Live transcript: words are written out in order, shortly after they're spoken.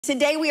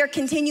Today we are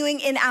continuing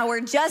in our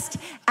Just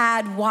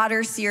Add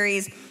Water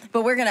series,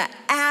 but we're gonna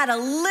add a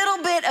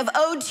little bit of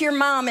ode to your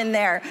mom in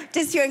there,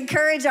 just to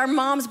encourage our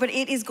moms, but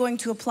it is going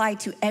to apply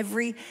to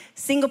every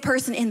single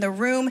person in the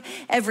room,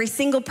 every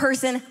single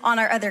person on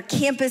our other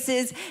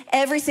campuses,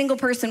 every single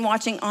person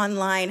watching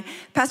online.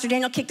 Pastor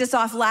Daniel kicked us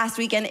off last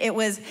week and it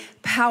was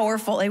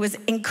powerful, it was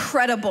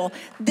incredible.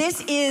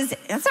 That's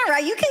all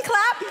right, you can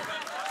clap.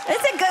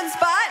 It's a good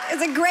spot,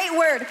 it's a great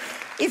word.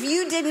 If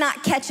you did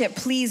not catch it,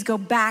 please go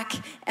back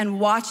and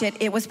watch it.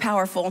 It was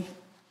powerful.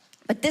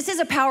 But this is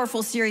a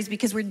powerful series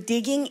because we're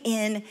digging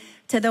in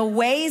to the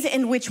ways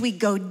in which we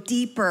go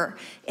deeper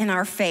in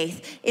our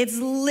faith. It's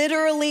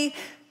literally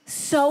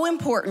so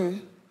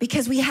important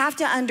because we have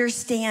to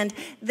understand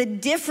the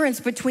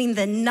difference between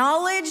the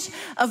knowledge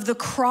of the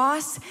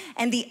cross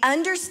and the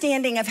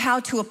understanding of how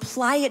to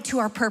apply it to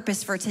our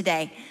purpose for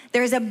today.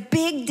 There's a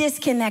big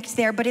disconnect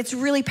there, but it's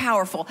really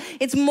powerful.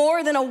 It's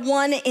more than a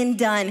one and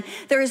done.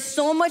 There is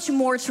so much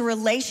more to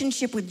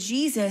relationship with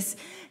Jesus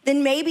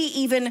than maybe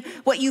even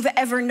what you've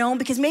ever known,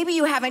 because maybe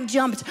you haven't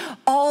jumped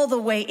all the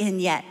way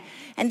in yet.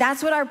 And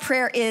that's what our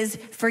prayer is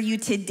for you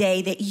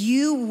today, that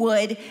you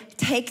would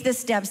take the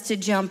steps to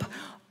jump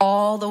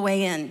all the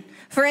way in.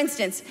 For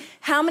instance,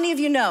 how many of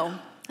you know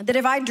that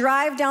if I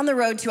drive down the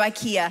road to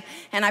IKEA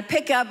and I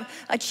pick up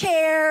a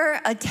chair,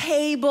 a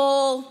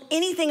table,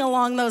 anything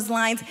along those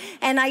lines,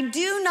 and I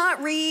do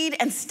not read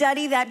and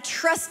study that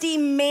trusty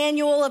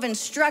manual of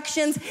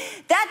instructions,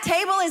 that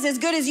table is as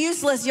good as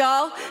useless,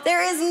 y'all.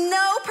 There is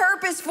no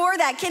purpose for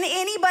that. Can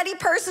anybody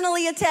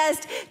personally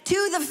attest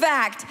to the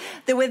fact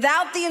that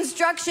without the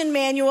instruction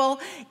manual,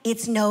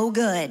 it's no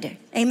good?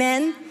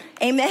 Amen?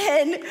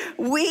 Amen.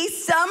 We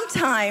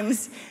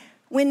sometimes,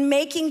 when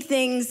taking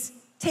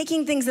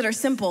things that are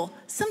simple,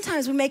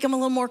 sometimes we make them a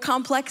little more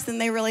complex than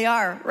they really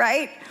are,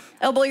 right?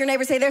 Elbow your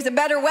neighbor, say, there's a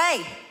better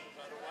way.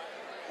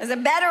 There's a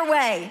better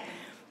way.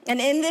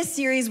 And in this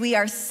series, we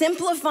are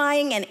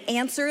simplifying and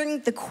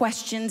answering the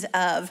questions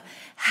of,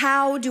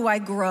 how do I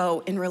grow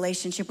in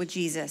relationship with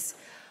Jesus?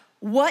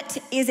 What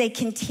is a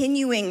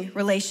continuing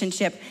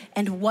relationship?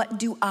 And what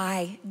do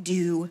I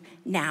do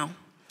now?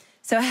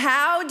 So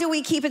how do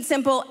we keep it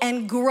simple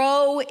and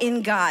grow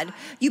in God?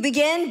 You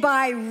begin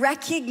by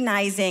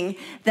recognizing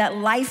that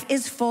life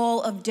is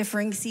full of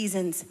differing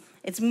seasons.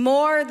 It's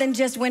more than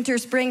just winter,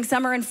 spring,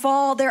 summer, and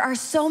fall. There are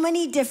so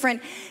many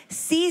different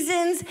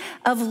seasons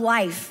of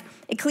life.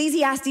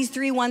 Ecclesiastes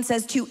 3:1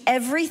 says, to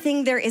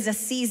everything there is a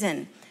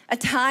season, a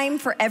time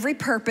for every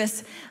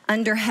purpose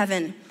under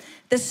heaven.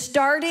 The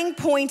starting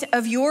point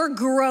of your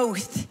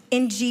growth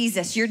in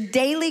Jesus, your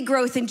daily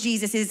growth in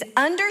Jesus, is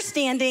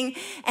understanding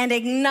and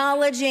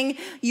acknowledging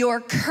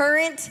your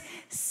current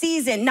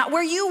season. Not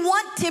where you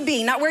want to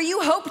be, not where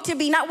you hope to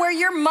be, not where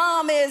your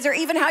mom is or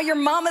even how your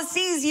mama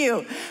sees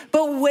you,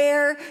 but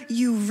where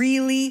you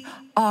really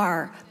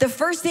are. The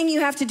first thing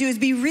you have to do is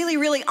be really,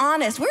 really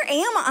honest. Where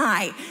am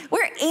I?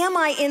 Where am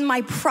I in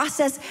my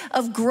process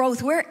of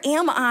growth? Where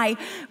am I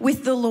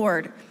with the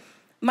Lord?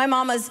 My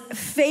mama's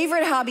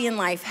favorite hobby in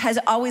life has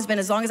always been,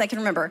 as long as I can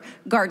remember,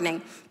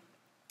 gardening.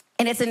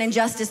 And it's an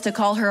injustice to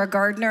call her a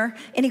gardener.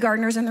 Any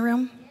gardeners in the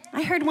room?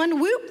 I heard one,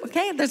 whoop,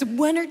 okay, there's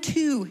one or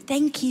two,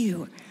 thank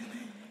you.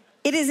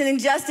 It is an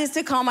injustice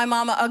to call my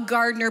mama a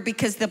gardener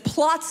because the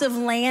plots of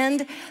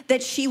land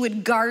that she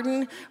would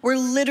garden were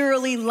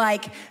literally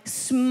like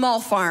small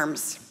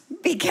farms.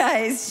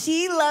 Because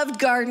she loved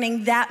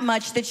gardening that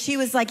much that she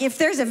was like, if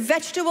there's a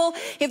vegetable,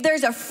 if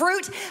there's a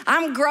fruit,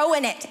 I'm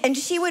growing it. And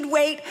she would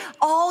wait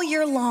all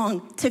year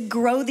long to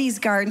grow these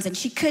gardens, and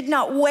she could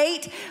not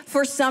wait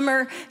for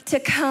summer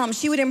to come.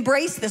 She would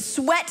embrace the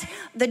sweat,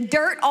 the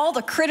dirt, all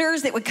the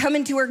critters that would come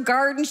into her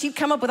garden. She'd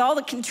come up with all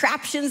the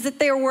contraptions that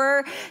there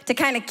were to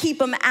kind of keep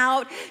them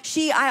out.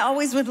 I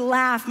always would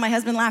laugh. My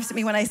husband laughs at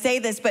me when I say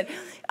this, but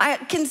I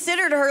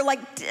considered her like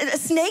a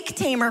snake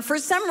tamer. For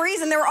some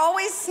reason, there were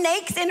always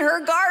snakes in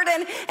her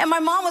garden, and my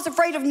mom was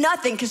afraid of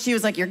nothing because she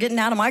was like, you're getting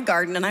out of my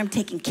garden and I'm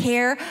taking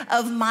care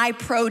of my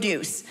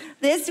produce.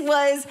 This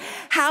was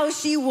how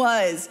she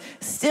was,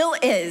 still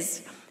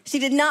is. She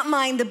did not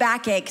mind the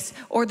backaches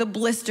or the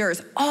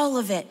blisters, all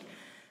of it,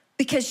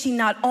 because she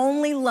not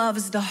only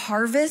loves the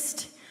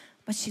harvest,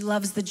 but she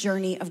loves the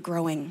journey of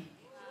growing.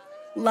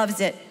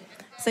 Loves it.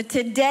 So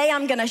today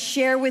I'm gonna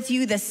share with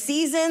you the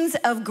seasons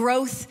of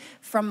growth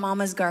from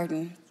Mama's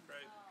garden.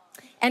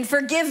 And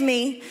forgive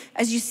me,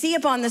 as you see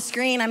up on the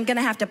screen, I'm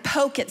gonna have to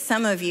poke at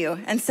some of you,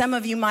 and some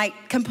of you might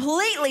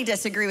completely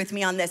disagree with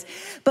me on this,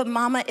 but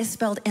Mama is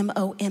spelled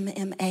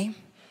M-O-M-M-A.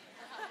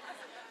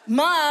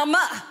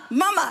 Mama.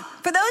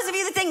 For those of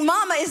you that think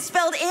Mama is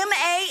spelled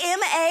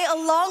M-A-M-A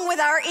along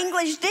with our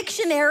English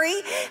dictionary,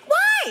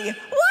 why? Why are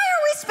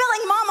we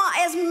spelling Mama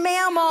as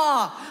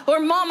Mama or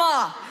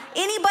Mama?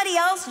 Anybody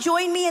else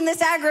join me in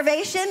this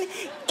aggravation?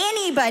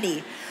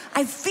 Anybody?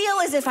 I feel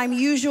as if I'm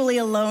usually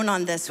alone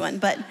on this one,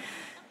 but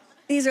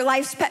these are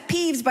life's pet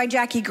peeves by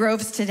Jackie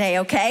Groves today,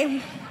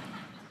 okay?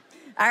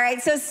 All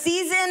right, so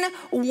season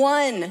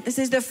 1. This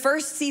is the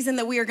first season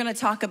that we are gonna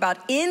talk about.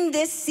 In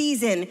this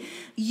season,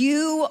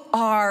 you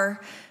are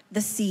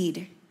the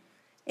seed.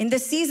 In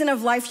this season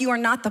of life, you are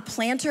not the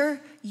planter,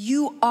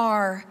 you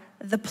are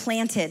the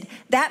planted.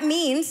 That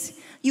means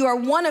you are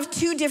one of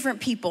two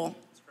different people.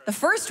 The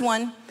first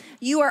one,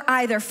 you are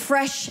either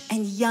fresh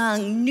and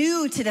young,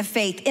 new to the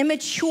faith,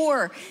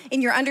 immature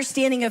in your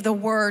understanding of the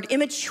word,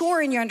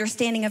 immature in your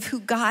understanding of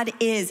who God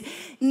is,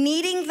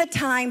 needing the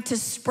time to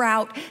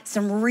sprout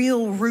some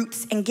real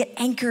roots and get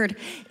anchored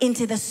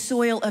into the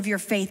soil of your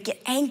faith, get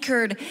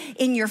anchored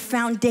in your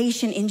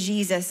foundation in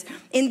Jesus.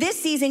 In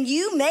this season,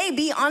 you may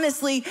be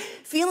honestly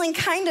feeling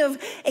kind of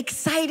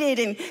excited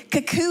and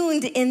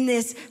cocooned in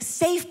this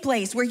safe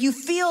place where you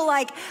feel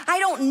like, I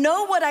don't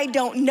know what I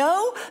don't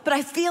know, but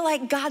I feel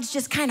like God's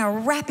just kind of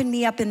wrapping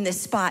me up in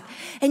this spot.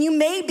 And you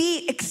may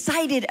be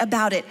excited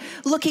about it,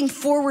 looking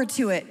forward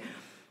to it.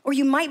 Or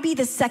you might be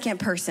the second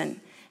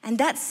person. And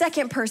that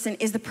second person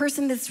is the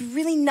person that's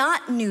really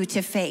not new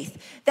to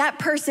faith. That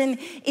person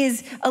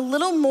is a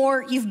little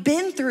more, you've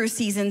been through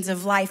seasons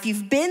of life.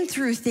 You've been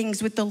through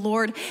things with the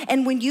Lord.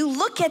 And when you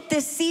look at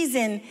this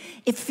season,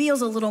 it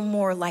feels a little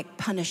more like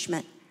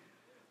punishment.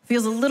 It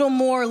feels a little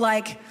more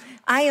like,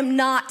 I am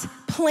not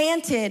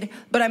planted,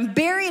 but I'm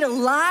buried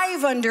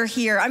alive under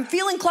here. I'm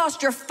feeling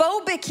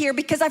claustrophobic here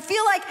because I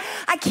feel like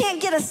I can't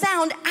get a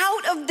sound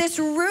out of this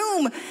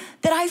room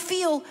that I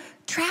feel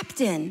trapped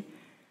in.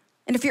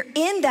 And if you're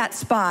in that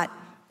spot,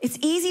 it's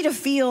easy to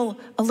feel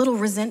a little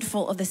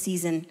resentful of the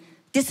season,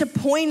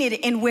 disappointed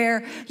in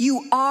where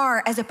you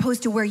are as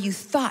opposed to where you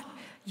thought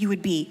you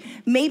would be.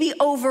 Maybe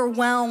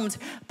overwhelmed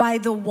by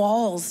the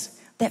walls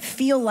that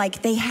feel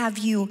like they have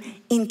you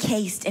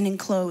encased and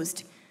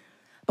enclosed.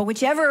 But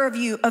whichever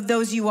of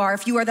those you are,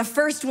 if you are the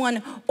first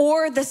one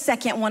or the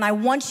second one, I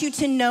want you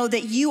to know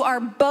that you are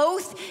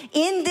both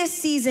in this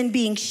season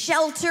being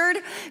sheltered,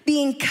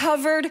 being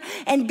covered,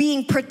 and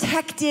being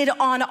protected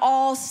on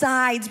all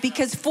sides,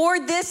 because for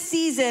this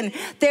season,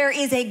 there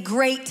is a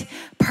great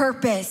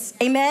purpose.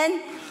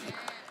 Amen?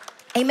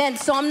 Amen.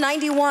 Psalm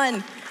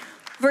 91.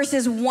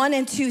 Verses 1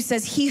 and 2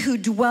 says, he who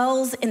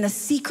dwells in the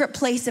secret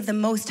place of the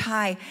Most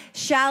High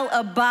shall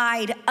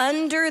abide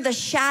under the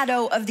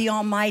shadow of the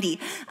Almighty.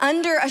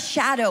 Under a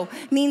shadow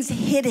means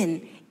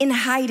hidden, in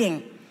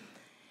hiding.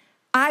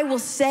 I will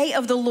say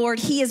of the Lord,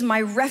 he is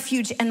my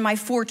refuge and my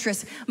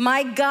fortress.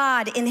 My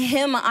God, in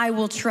him I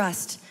will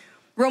trust.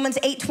 Romans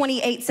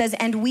 8:28 says,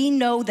 and we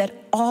know that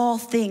all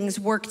things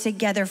work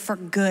together for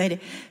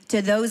good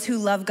to those who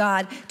love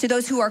God, to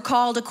those who are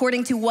called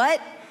according to what?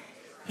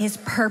 His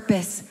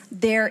purpose.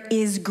 There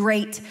is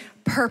great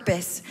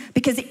purpose.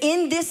 Because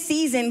in this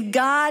season,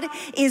 God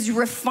is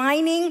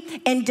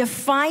refining and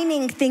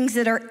defining things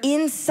that are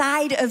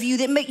inside of you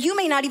that you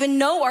may not even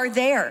know are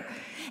there.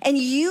 And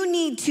you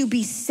need to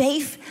be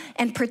safe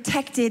and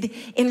protected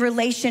in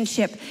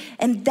relationship.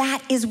 And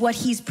that is what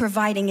he's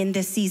providing in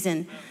this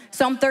season.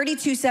 Psalm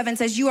 32:7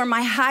 says, you are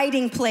my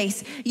hiding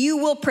place. You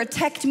will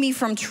protect me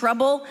from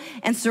trouble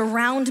and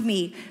surround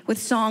me with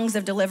songs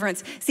of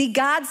deliverance. See,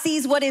 God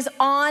sees what is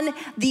on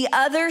the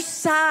other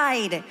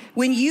side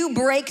when you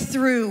break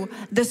through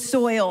the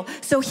soil.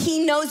 So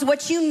he knows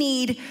what you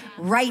need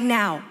right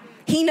now.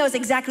 He knows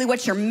exactly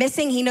what you're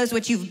missing. He knows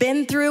what you've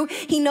been through.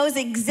 He knows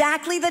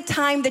exactly the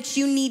time that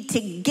you need to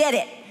get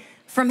it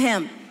from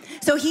him.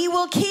 So he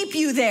will keep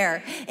you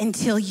there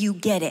until you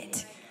get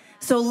it.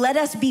 So let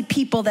us be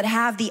people that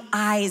have the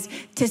eyes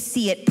to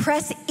see it.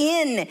 Press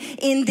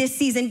in this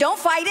season. Don't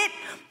fight it.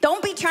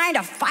 Don't be trying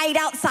to fight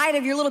outside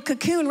of your little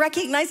cocoon.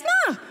 Recognize,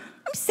 no,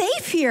 I'm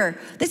safe here.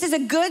 This is a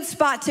good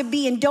spot to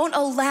be in. Don't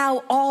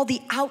allow all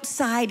the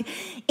outside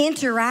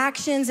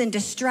interactions and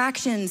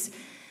distractions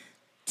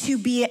to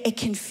be a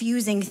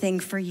confusing thing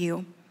for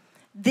you.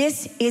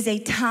 This is a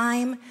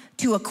time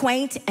to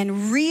acquaint and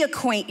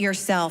reacquaint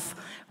yourself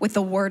with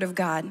the Word of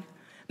God.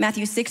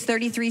 Matthew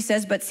 6:33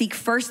 says, but seek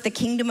first the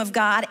kingdom of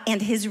God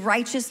and his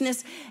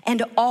righteousness,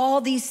 and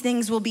all these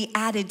things will be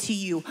added to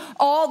you.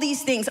 All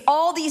these things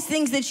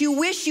that you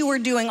wish you were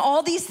doing,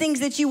 all these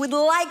things that you would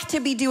like to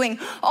be doing,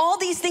 all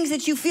these things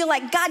that you feel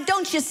like, God,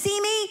 don't you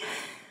see me?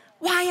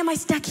 Why am I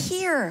stuck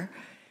here?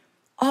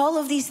 All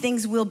of these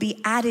things will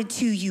be added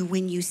to you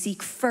when you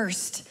seek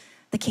first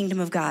the kingdom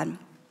of God.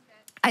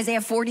 Isaiah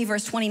 40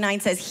 verse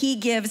 29 says, he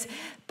gives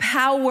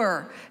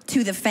power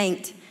to the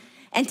faint.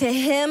 And to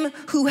him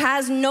who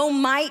has no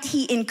might,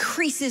 he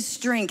increases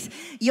strength.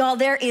 Y'all,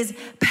 there is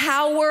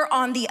power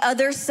on the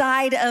other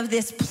side of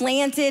this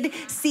planted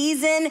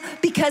season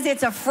because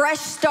it's a fresh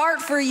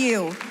start for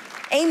you.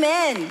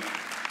 Amen.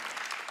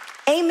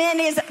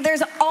 Amen.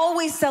 There's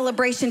always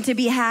celebration to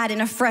be had in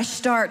a fresh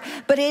start,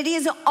 but it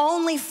is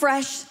only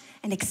fresh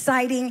and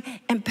exciting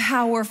and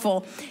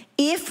powerful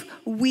if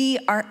we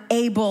are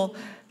able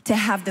to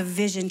have the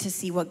vision to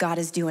see what God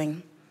is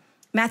doing.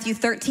 Matthew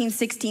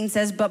 13:16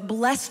 says, but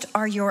blessed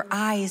are your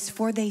eyes,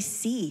 for they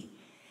see,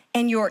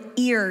 and your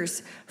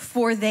ears,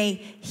 for they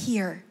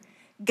hear.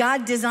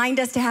 God designed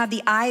us to have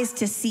the eyes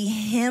to see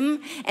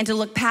him and to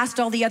look past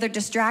all the other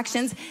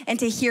distractions and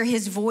to hear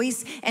his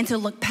voice and to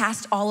look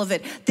past all of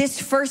it.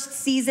 This first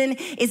season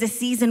is a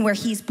season where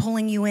he's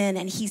pulling you in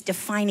and he's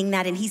defining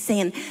that and he's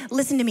saying,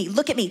 listen to me,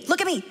 look at me,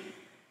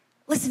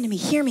 listen to me,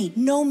 hear me,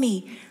 know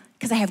me.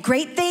 because I have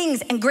great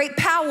things and great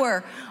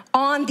power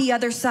on the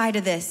other side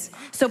of this.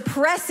 So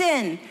press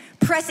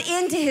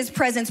into his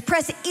presence,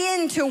 press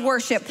into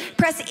worship,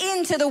 press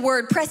into the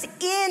word, press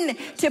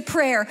into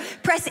prayer,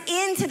 press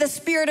into the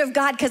Spirit of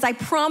God, because I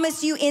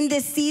promise you in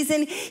this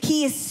season,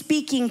 he is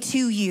speaking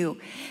to you,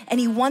 and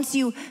he wants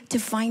you to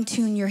fine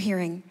tune your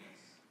hearing,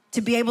 to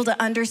be able to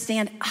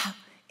understand,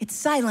 it's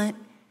silent,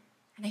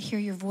 and I hear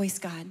your voice,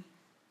 God.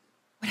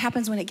 What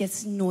happens when it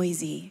gets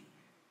noisy?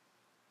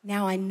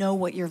 Now I know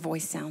what your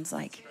voice sounds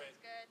like,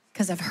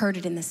 because I've heard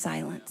it in the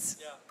silence.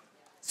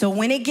 So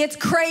when it gets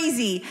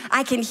crazy,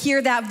 I can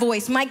hear that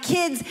voice. My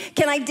kids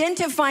can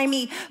identify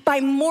me by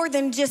more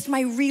than just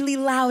my really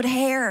loud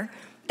hair.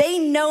 They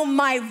know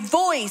my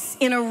voice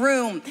in a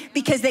room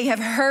because they have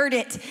heard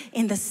it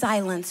in the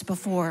silence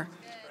before.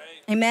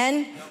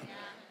 Amen?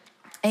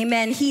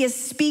 Amen. He is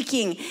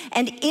speaking.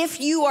 And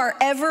if you are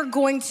ever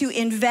going to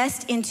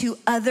invest into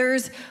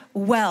others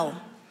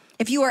well,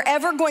 if you are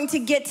ever going to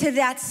get to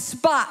that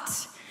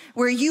spot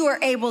where you are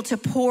able to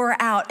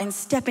pour out and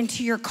step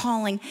into your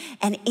calling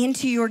and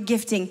into your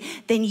gifting,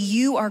 then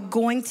you are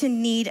going to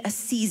need a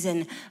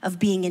season of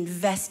being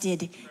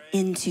invested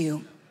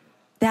into.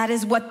 That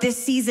is what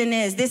this season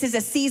is. This is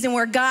a season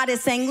where God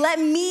is saying, let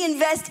me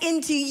invest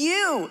into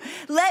you.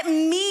 Let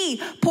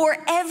me pour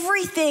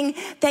everything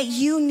that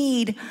you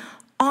need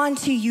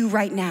onto you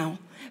right now.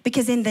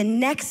 Because in the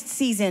next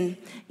season,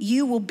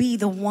 you will be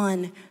the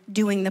one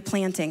doing the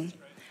planting.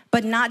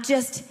 But not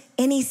just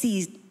any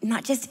seed,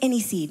 not just any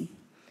seed.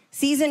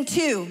 Season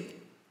 2,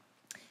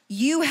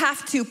 you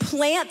have to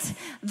plant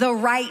the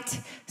right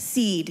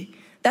seed.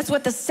 That's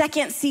what the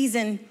second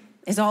season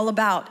is all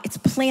about. It's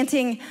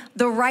planting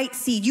the right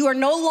seed. You are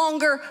no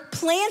longer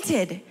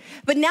planted,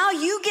 but now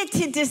you get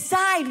to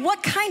decide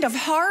what kind of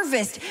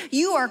harvest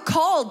you are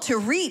called to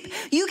reap.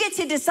 You get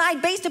to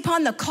decide based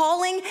upon the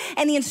calling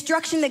and the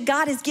instruction that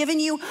God has given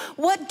you,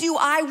 what do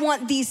I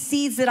want these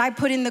seeds that I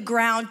put in the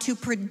ground to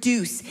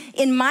produce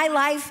in my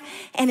life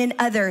and in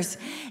others?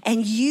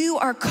 And you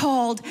are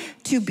called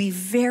to be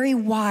very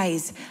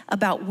wise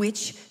about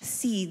which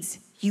seeds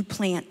you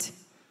plant.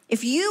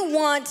 If you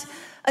want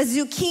a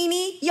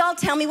zucchini, y'all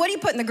tell me, what do you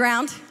put in the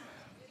ground?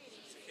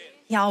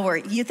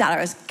 You thought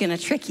I was gonna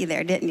trick you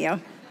there, didn't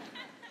you?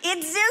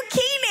 It's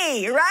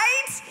zucchini,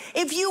 right?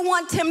 If you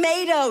want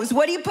tomatoes,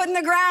 what do you put in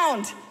the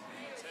ground?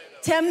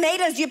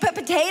 Tomatoes. You put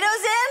potatoes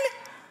in?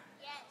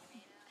 Yes.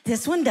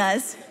 This one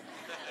does,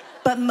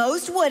 but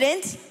most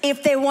wouldn't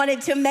if they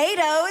wanted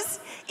tomatoes.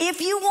 If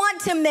you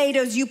want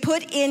tomatoes, you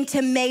put in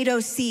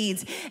tomato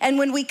seeds. And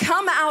when we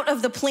come out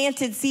of the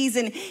planted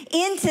season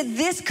into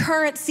this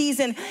current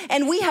season,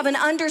 and we have an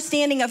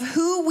understanding of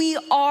who we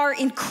are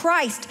in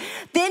Christ,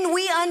 then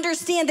we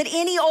understand that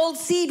any old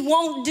seed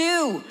won't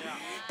do.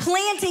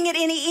 Planting it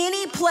in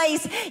any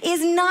place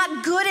is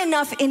not good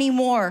enough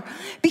anymore,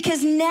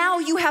 because now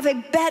you have a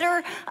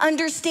better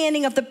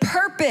understanding of the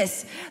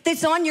purpose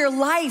that's on your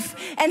life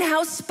and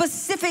how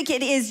specific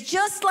it is,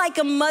 just like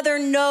a mother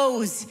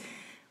knows.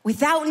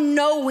 Without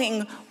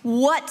knowing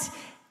what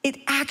it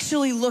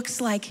actually looks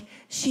like,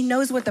 she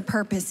knows what the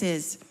purpose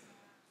is.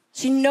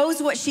 She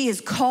knows what she is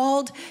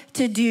called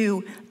to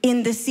do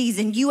in the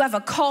season. You have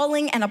a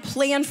calling and a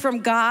plan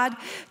from God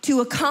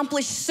to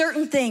accomplish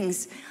certain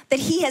things that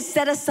he has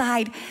set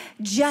aside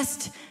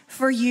just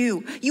for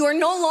you. You are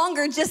no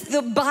longer just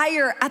the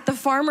buyer at the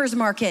farmer's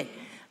market.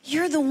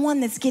 You're the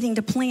one that's getting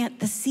to plant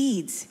the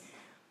seeds.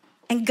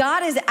 And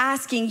God is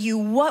asking you,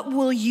 what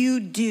will you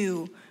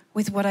do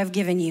with what I've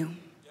given you?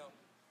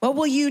 What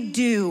will you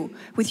do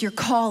with your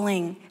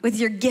calling, with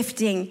your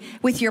gifting,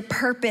 with your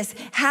purpose?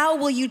 How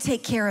will you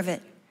take care of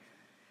it?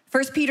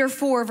 1 Peter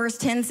 4 verse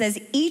 10 says,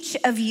 each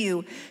of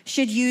you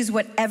should use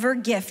whatever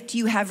gift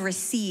you have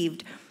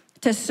received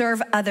to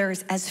serve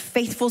others as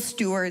faithful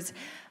stewards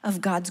of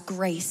God's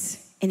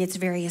grace in its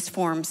various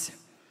forms.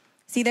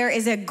 See, there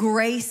is a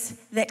grace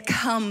that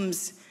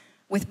comes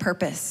with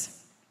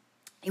purpose.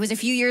 It was a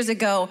few years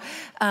ago,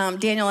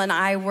 Daniel and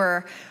I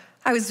were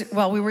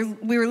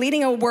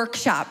leading a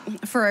workshop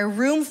for a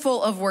room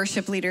full of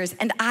worship leaders,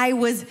 and I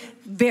was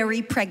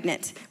very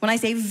pregnant. When I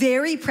say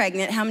very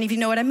pregnant, how many of you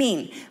know what I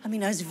mean? I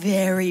was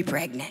very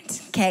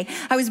pregnant, okay?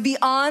 I was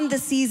beyond the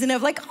season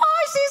of like,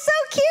 oh, she's so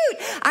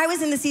cute. I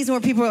was in the season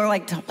where people were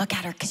like, don't look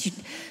at her because you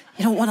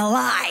don't want to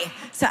lie.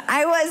 So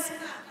I was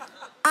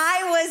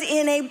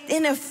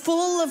in a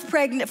full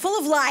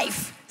of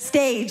life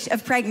stage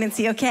of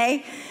pregnancy,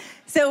 okay?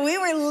 So we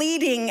were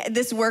leading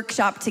this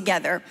workshop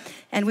together,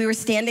 and we were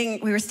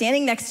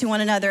standing next to one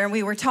another, and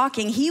we were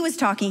talking. He was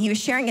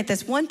sharing at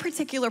this one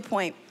particular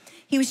point.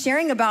 He was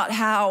sharing about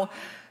how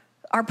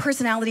our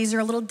personalities are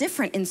a little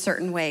different in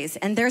certain ways.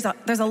 And there's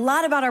a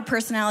lot about our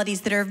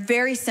personalities that are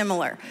very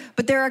similar.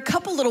 But there are a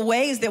couple little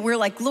ways that we're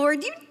like,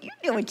 Lord, you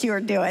knew what you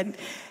were doing.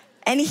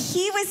 And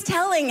he was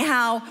telling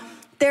how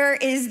there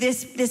is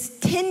this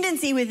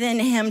tendency within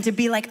him to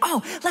be like,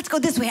 oh, let's go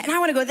this way, and I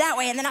want to go that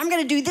way, and then I'm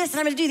going to do this, and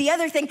I'm going to do the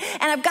other thing,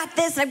 and I've got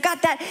this, and I've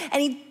got that.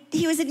 And he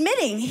he was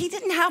admitting he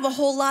didn't have a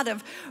whole lot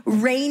of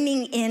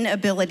reining in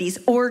abilities,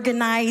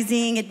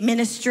 organizing,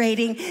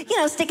 administrating,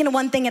 sticking to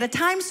one thing at a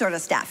time sort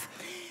of stuff.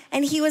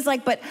 And he was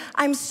like, but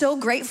I'm so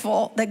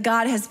grateful that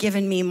God has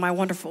given me my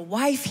wonderful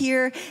wife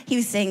here. He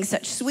was saying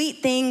such sweet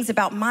things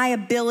about my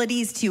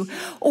abilities to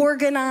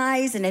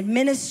organize and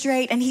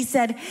administrate. And he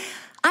said,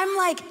 I'm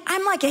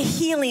like a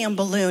helium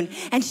balloon,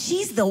 and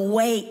she's the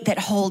weight that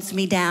holds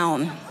me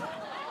down.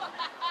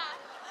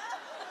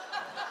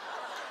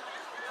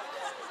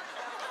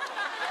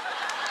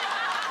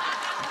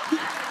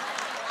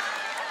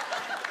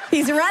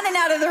 He's running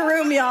out of the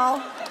room,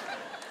 y'all.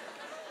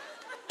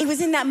 It was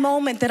in that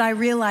moment that I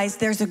realized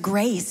there's a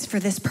grace for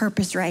this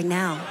purpose right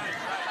now.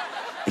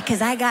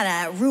 Because I got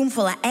a room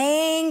full of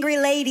angry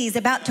ladies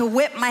about to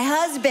whip my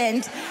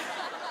husband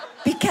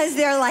because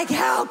they're like,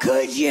 how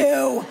could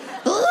you?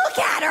 Look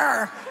at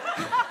her.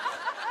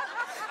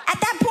 At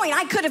that point,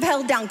 I could have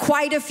held down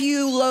quite a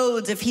few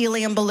loads of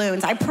helium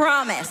balloons, I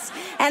promise.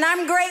 And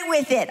I'm great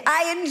with it.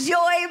 I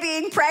enjoy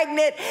being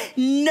pregnant,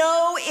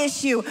 no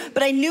issue.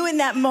 But I knew in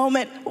that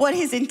moment what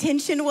his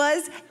intention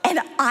was, and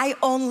I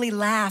only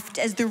laughed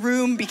as the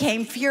room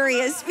became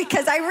furious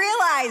because I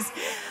realized,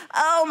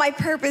 my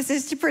purpose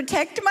is to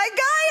protect my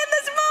guy in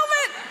this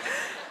moment.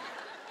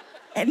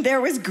 And there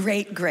was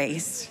great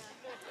grace.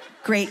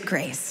 Great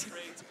grace.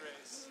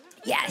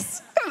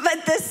 Yes.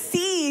 But the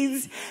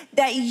seeds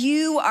that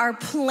you are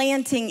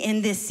planting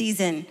in this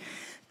season,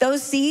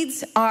 those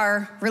seeds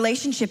are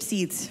relationship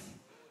seeds.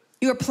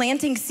 You are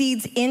planting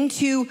seeds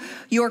into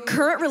your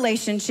current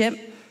relationship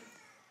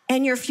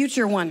and your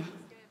future one.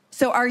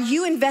 So are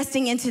you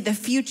investing into the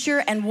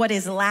future and what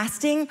is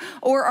lasting,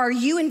 or are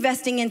you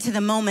investing into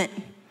the moment,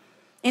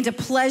 into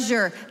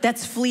pleasure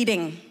that's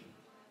fleeting?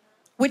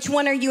 Which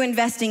one are you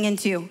investing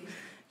into?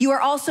 You are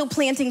also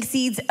planting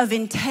seeds of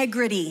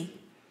integrity.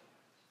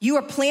 You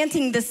are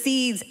planting the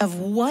seeds of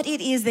what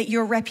it is that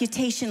your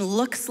reputation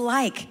looks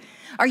like.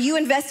 Are you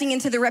investing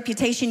into the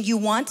reputation you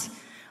want,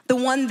 the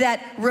one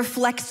that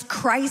reflects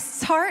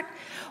Christ's heart?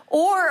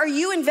 Or are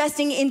you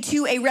investing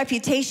into a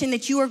reputation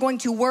that you are going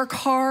to work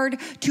hard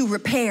to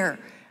repair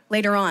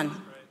later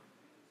on?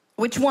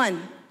 Which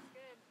one?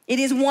 It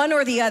is one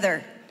or the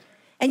other.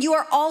 And you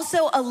are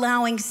also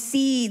allowing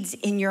seeds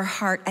in your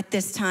heart at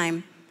this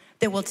time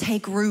that will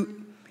take root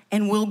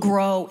and will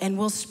grow and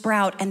will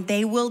sprout and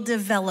they will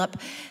develop.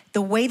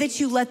 The way that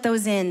you let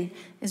those in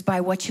is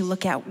by what you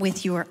look at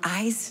with your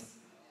eyes,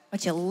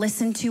 what you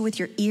listen to with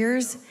your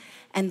ears,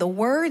 and the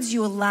words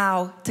you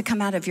allow to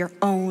come out of your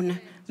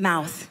own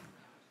mouth.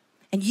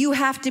 And you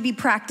have to be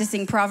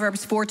practicing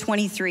Proverbs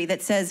 4:23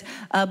 that says,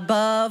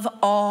 above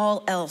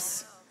all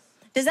else.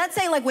 Does that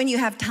say like when you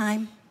have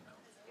time?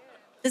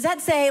 Does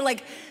that say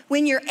like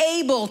when you're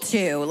able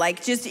to?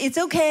 Like just, it's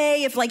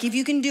okay if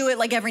you can do it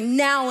like every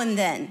now and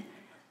then.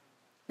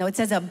 No, it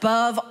says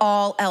above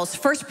all else.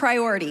 First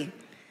priority,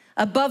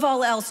 above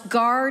all else,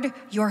 guard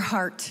your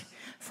heart,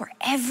 for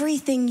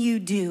everything you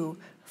do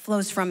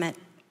flows from it.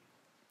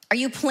 Are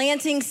you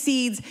planting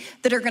seeds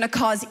that are gonna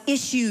cause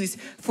issues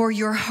for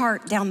your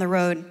heart down the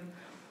road?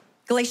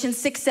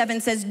 Galatians 6:7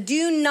 says,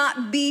 do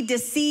not be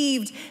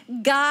deceived.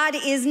 God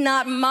is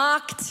not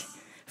mocked.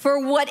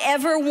 For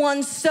whatever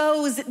one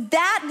sows,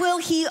 that will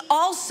he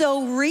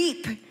also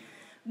reap.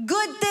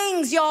 Good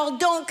things, y'all,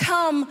 don't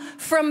come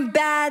from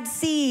bad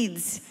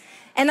seeds.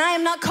 And I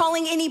am not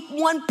calling any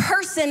one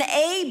person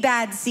a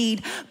bad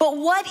seed, but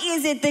what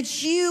is it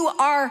that you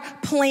are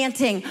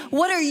planting?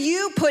 What are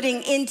you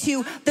putting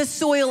into the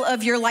soil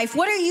of your life?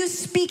 What are you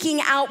speaking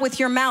out with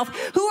your mouth?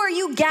 Who are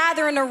you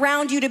gathering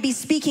around you to be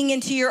speaking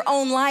into your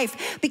own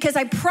life? Because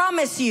I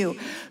promise you,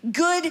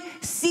 good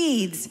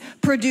seeds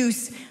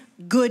produce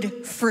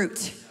good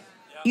fruit.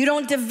 You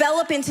don't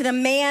develop into the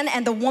man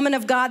and the woman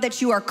of God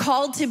that you are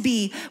called to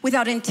be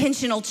without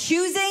intentional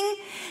choosing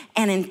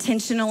and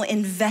intentional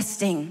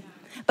investing.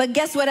 But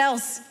guess what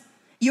else?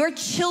 Your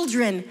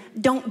children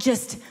don't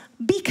just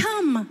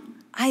become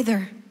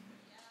either.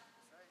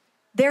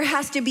 There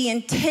has to be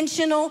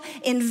intentional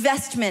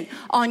investment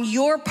on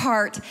your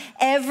part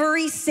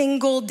every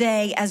single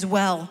day as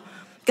well.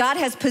 God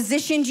has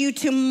positioned you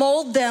to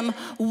mold them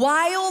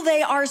while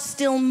they are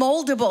still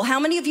moldable. How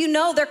many of you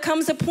know there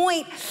comes a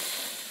point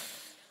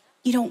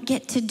you don't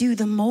get to do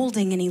the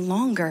molding any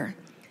longer?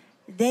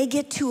 They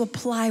get to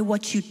apply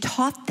what you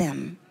taught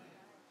them.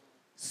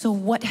 So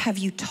what have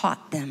you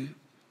taught them?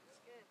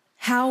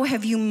 How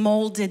have you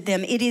molded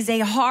them? It is a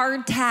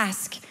hard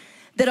task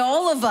that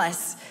all of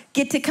us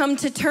get to come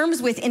to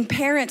terms with in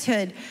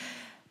parenthood,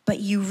 but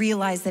you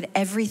realize that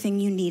everything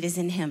you need is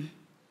in him.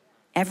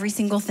 Every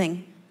single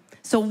thing.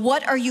 So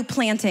what are you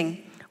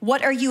planting?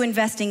 What are you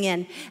investing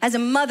in? As a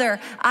mother,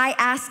 I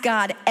ask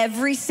God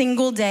every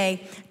single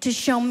day to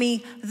show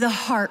me the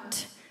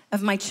heart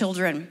of my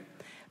children.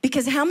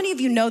 Because how many of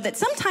you know that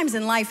sometimes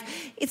in life,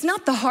 it's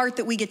not the heart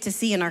that we get to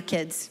see in our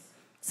kids.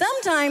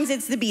 Sometimes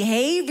it's the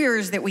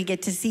behaviors that we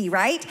get to see,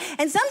 right?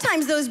 And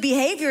sometimes those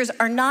behaviors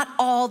are not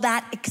all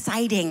that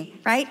exciting,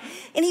 right?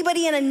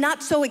 Anybody in a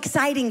not so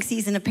exciting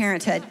season of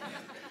parenthood?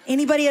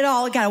 Anybody at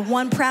all? Got a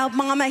one proud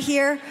mama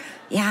here?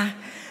 Yeah.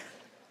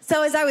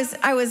 So as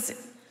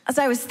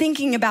I was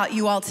thinking about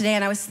you all today,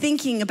 and I was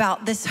thinking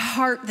about this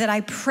heart that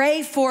I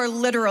pray for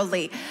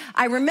literally,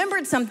 I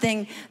remembered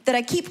something that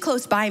I keep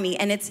close by me,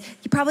 and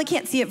you probably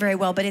can't see it very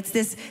well, but it's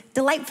this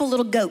delightful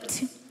little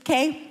goat,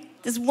 okay?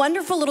 This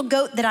wonderful little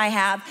goat that I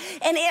have.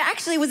 And it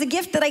actually was a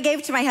gift that I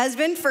gave to my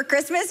husband for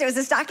Christmas. It was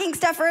a stocking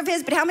stuffer of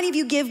his, but how many of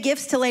you give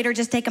gifts to later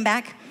just take them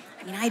back?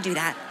 I mean, I do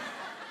that.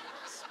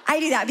 I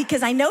do that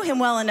because I know him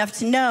well enough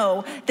to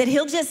know that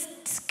he'll just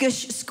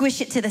squish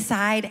it to the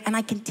side and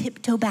I can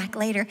tiptoe back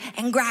later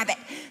and grab it.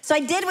 So I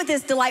did with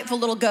this delightful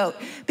little goat,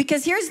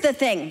 because here's the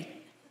thing.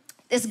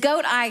 This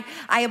goat I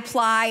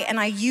apply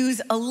and I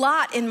use a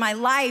lot in my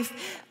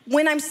life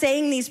when I'm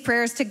saying these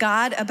prayers to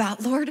God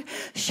about, Lord,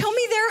 show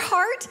me their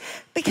heart,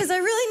 because I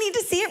really need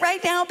to see it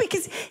right now,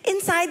 because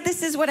inside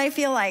this is what I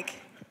feel like.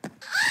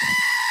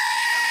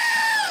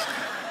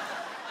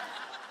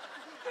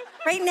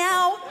 Right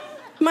now,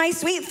 my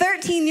sweet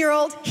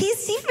 13-year-old,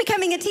 he's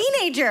becoming a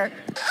teenager.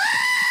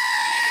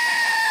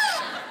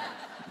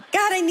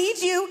 God, I need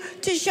you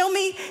to show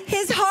me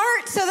his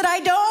heart so that I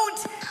don't.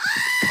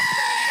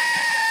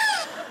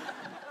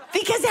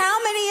 Because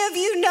how many of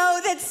you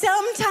know that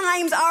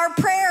sometimes our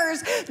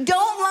prayers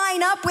don't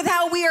line up with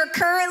how we are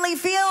currently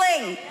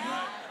feeling?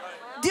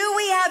 Do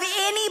we have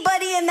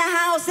anybody in the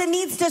house that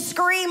needs to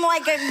scream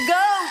like a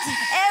goat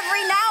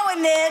every now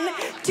and then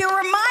to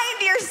remind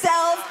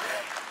yourself,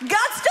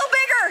 God's still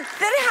bigger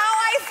than how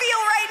I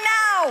feel right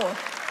now?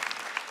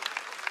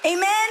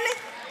 Amen?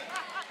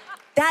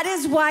 That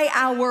is why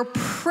our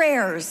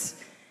prayers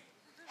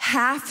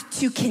have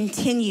to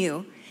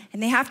continue.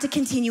 And they have to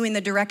continue in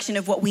the direction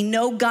of what we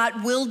know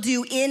God will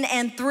do in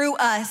and through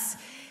us,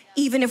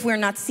 even if we're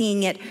not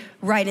seeing it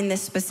right in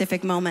this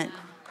specific moment.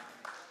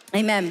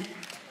 Amen.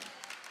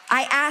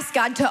 I ask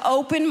God to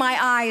open my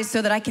eyes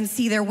so that I can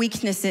see their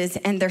weaknesses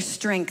and their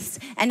strengths.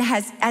 And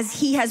as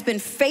he has been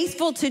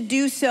faithful to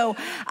do so,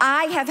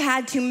 I have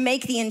had to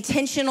make the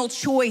intentional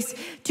choice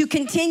to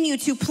continue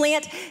to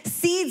plant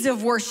seeds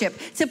of worship,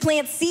 to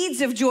plant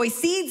seeds of joy,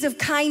 seeds of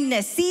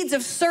kindness, seeds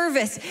of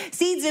service,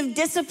 seeds of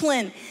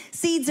discipline,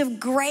 seeds of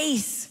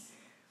grace.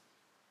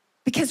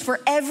 Because for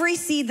every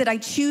seed that I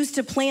choose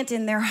to plant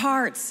in their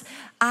hearts,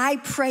 I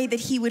pray that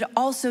he would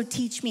also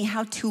teach me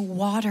how to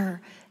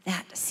water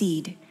that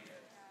seed.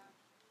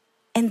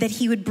 And that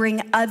he would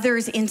bring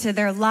others into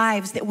their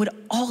lives that would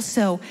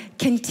also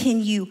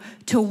continue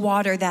to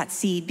water that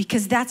seed.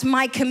 Because that's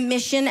my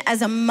commission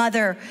as a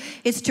mother,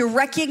 is to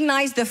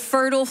recognize the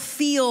fertile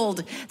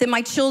field that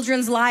my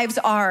children's lives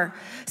are.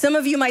 Some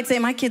of you might say,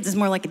 my kids is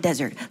more like a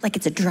desert, like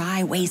it's a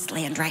dry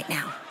wasteland right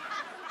now.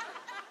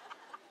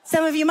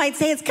 Some of you might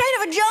say, it's kind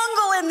of a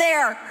jungle in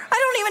there.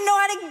 I don't even know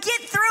how to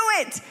get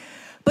through it.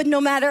 But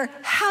no matter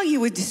how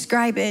you would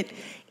describe it,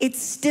 it's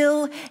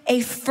still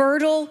a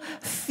fertile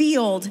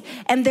field,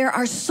 and there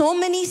are so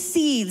many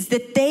seeds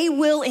that they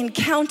will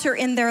encounter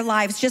in their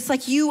lives, just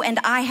like you and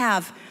I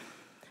have.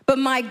 But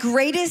my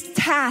greatest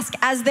task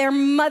as their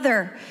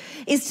mother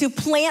is to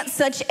plant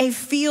such a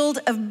field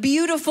of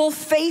beautiful,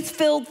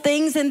 faith-filled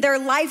things in their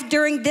life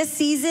during this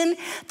season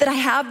that I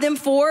have them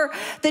for,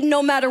 that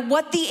no matter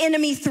what the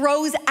enemy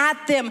throws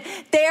at them,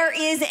 there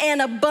is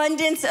an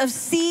abundance of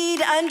seed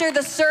under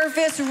the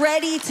surface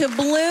ready to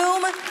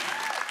bloom,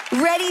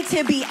 ready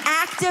to be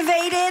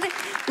activated,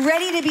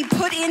 ready to be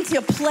put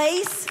into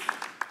place.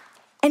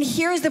 And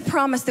here's the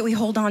promise that we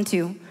hold on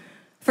to.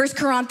 1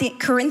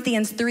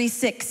 Corinthians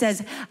 3:6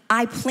 says,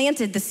 I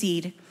planted the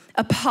seed,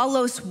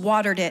 Apollos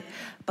watered it,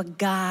 but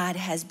God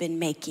has been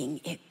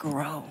making it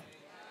grow.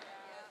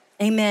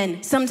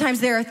 Amen. Sometimes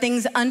there are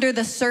things under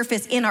the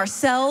surface in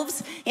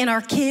ourselves, in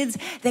our kids,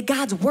 that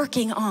God's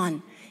working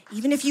on.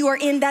 Even if you are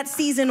in that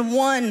season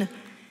 1,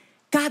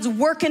 God's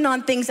working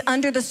on things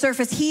under the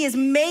surface. He is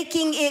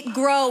making it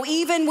grow.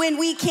 Even when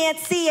we can't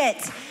see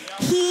it,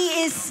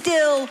 he is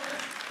still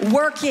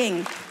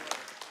working.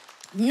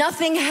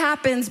 Nothing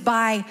happens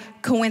by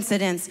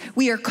coincidence.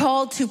 We are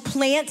called to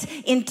plant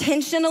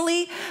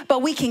intentionally,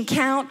 but we can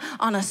count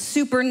on a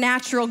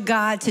supernatural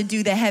God to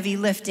do the heavy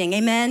lifting.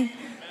 Amen?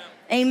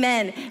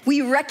 Amen.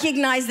 We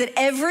recognize that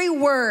every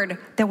word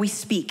that we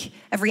speak,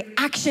 every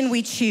action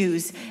we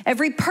choose,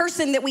 every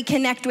person that we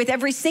connect with,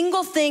 every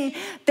single thing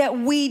that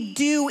we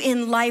do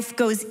in life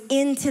goes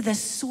into the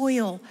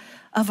soil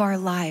of our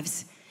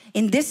lives.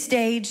 In this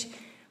stage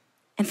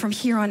and from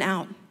here on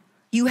out,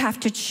 you have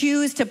to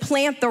choose to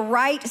plant the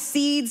right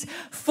seeds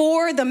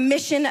for the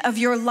mission of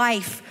your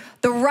life,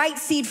 the right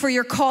seed for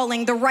your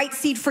calling, the right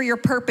seed for your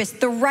purpose,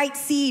 the right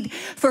seed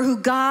for who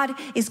God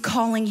is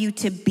calling you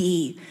to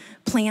be.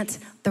 Plant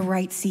the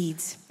right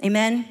seeds.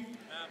 Amen?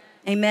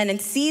 Amen. In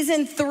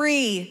season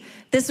 3,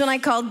 this one I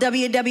call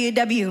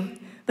WWW.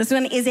 This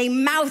one is a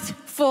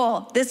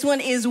mouthful. This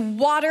one is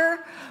water,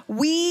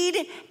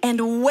 weed,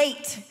 and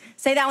wait.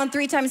 Say that one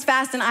 3 times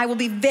fast and I will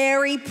be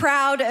very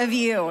proud of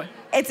you.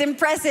 It's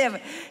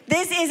impressive.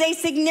 This is a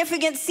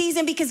significant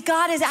season because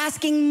God is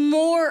asking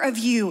more of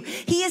you.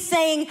 He is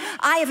saying,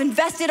 I have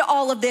invested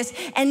all of this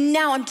and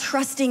now I'm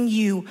trusting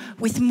you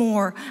with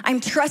more. I'm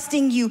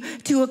trusting you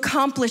to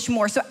accomplish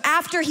more. So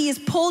after he has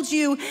pulled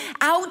you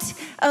out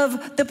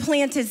of the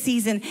planted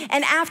season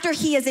and after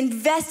he has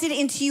invested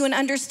into you an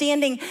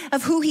understanding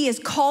of who he has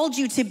called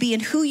you to be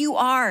and who you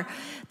are,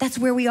 that's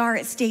where we are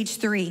at stage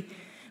 3,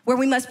 where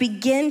we must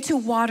begin to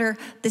water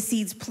the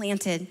seeds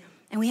planted.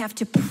 And we have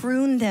to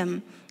prune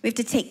them. We have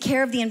to take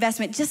care of the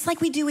investment, just like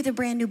we do with a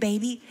brand new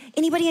baby.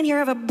 Anybody in here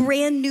have a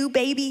brand new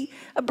baby?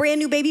 A brand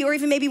new baby, or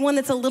even maybe one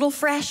that's a little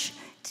fresh?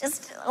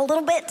 Just a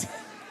little bit?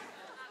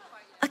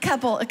 A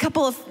couple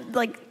of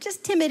like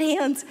just timid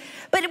hands.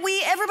 But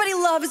everybody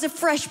loves a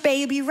fresh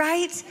baby,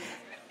 right?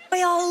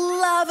 We all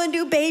love a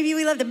new baby.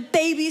 We love the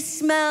baby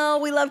smell.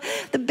 We love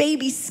the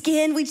baby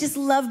skin. We just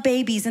love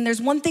babies. And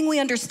there's one thing we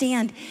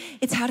understand.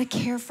 It's how to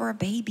care for a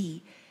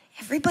baby.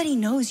 Everybody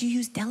knows you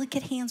use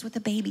delicate hands with a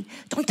baby.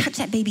 Don't touch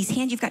that baby's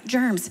hand. You've got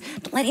germs.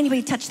 Don't let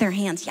anybody touch their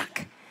hands.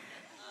 Yuck.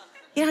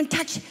 You don't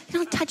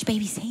touch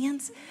babies'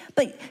 hands.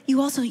 But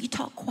you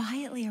talk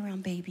quietly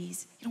around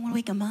babies. You don't want to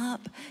wake them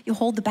up. You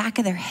hold the back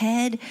of their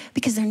head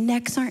because their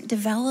necks aren't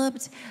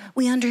developed.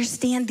 We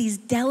understand these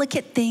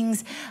delicate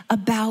things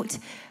about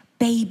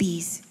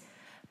babies.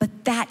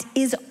 But that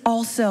is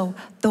also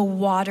the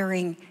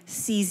watering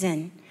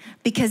season,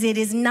 because it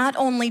is not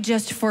only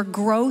just for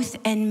growth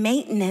and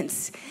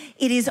maintenance,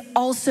 it is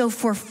also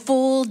for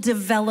full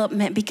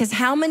development. Because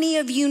how many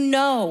of you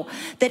know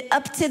that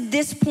up to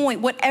this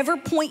point, whatever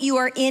point you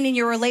are in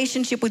your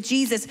relationship with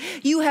Jesus,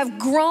 you have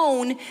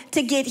grown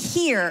to get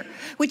here,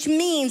 which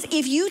means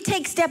if you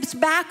take steps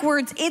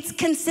backwards, it's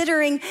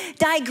considering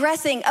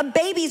digressing. A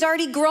baby's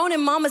already grown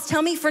in mama's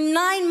tummy for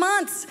 9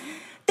 months.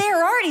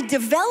 They're already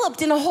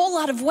developed in a whole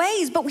lot of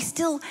ways, but we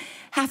still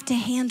have to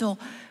handle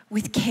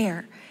with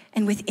care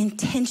and with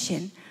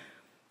intention.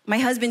 My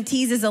husband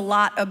teases a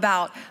lot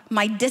about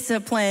my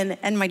discipline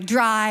and my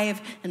drive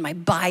and my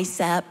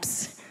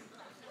biceps.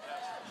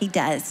 He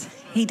does.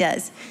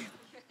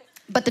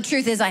 But the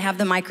truth is I have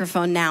the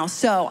microphone now,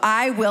 so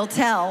I will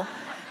tell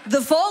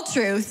the full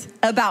truth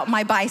about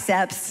my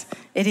biceps.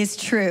 It is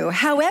true.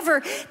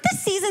 However,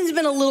 this season's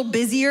been a little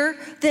busier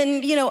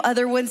than,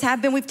 other ones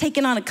have been. We've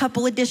taken on a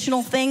couple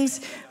additional things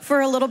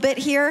for a little bit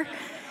here.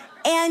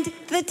 And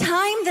the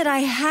time that I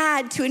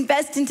had to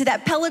invest into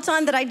that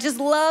Peloton that I just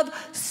love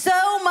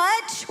so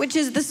much, which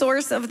is the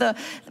source of the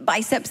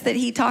biceps that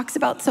he talks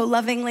about so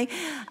lovingly,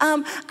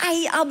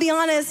 I'll be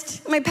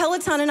honest, my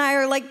Peloton and I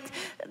are like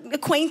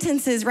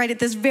acquaintances right at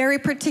this very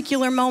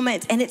particular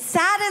moment, and it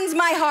saddens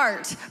my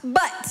heart.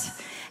 But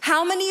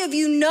how many of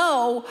you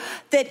know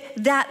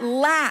that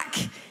lack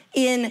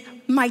in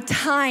my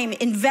time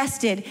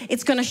invested,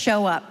 it's gonna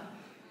show up?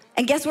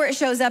 And guess where it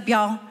shows up,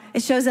 y'all?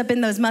 It shows up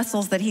in those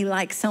muscles that he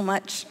likes so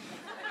much.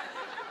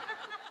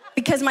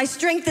 Because my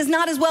strength is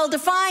not as well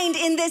defined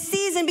in this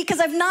season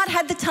because I've not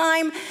had the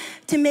time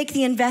to make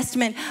the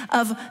investment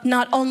of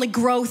not only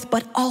growth,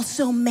 but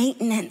also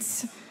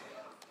maintenance.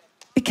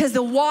 Because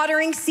the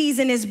watering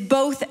season is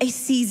both a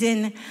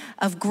season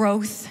of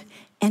growth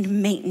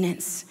and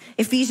maintenance.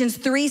 Ephesians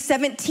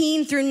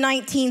 3:17 through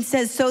 19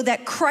 says, so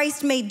that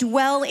Christ may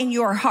dwell in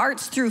your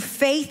hearts through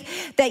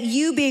faith, that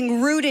you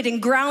being rooted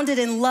and grounded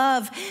in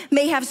love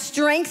may have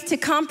strength to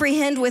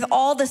comprehend with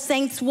all the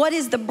saints what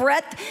is the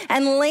breadth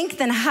and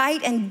length and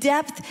height and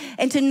depth,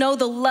 and to know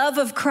the love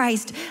of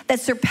Christ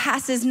that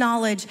surpasses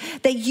knowledge,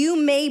 that you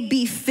may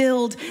be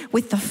filled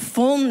with the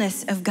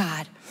fullness of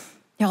God.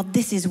 Y'all,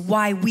 this is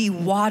why we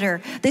water.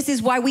 This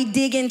is why we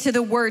dig into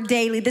the word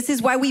daily. This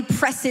is why we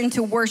press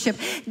into worship.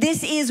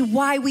 This is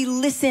why we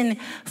listen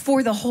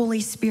for the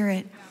Holy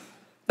Spirit.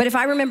 But if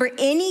I remember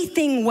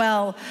anything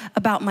well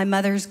about my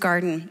mother's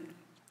garden,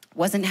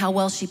 wasn't how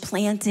well she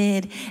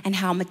planted and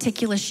how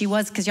meticulous she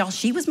was, because y'all,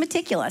 she was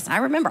meticulous. I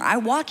remember, I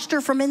watched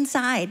her from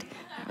inside.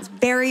 I was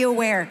very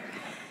aware.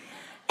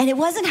 And it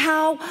wasn't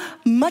how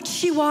much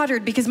she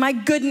watered, because my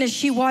goodness,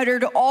 she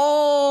watered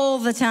all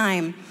the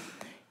time.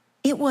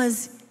 It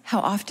was how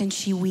often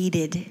she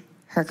weeded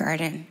her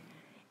garden.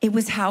 It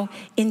was how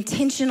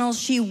intentional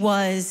she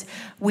was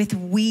with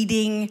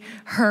weeding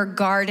her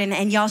garden.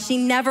 And y'all, she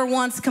never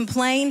once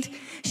complained.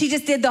 She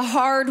just did the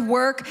hard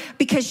work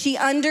because she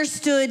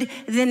understood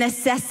the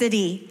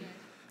necessity.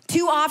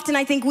 Too often,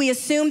 I think we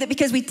assume that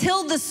because we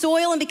tilled the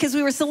soil and because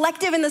we were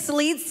selective in the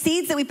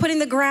seeds that we put in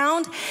the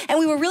ground, and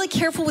we were really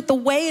careful with the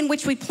way in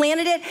which we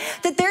planted it,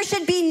 that there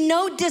should be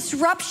no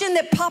disruption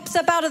that pops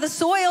up out of the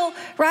soil,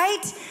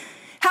 right?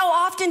 How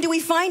often do we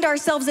find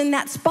ourselves in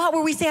that spot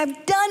where we say,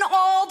 I've done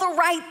all the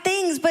right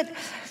things, but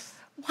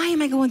why am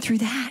I going through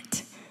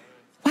that?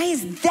 Why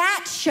is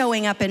that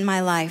showing up in my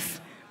life?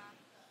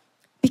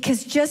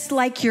 Because just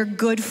like your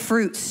good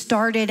fruit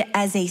started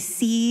as a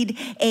seed,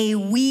 a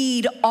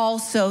weed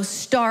also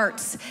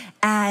starts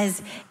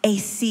as a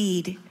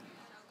seed.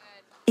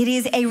 It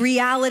is a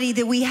reality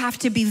that we have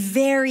to be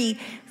very,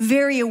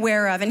 very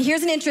aware of. And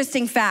here's an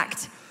interesting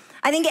fact.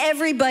 I think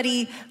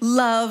everybody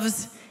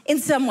loves, in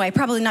some way,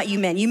 probably not you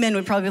men. You men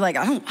would probably be like,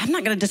 I'm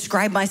not gonna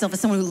describe myself as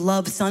someone who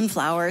loves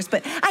sunflowers,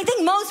 but I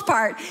think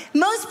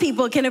most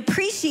people can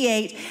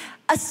appreciate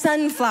a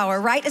sunflower,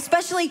 right?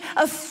 Especially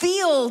a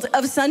field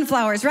of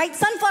sunflowers, right?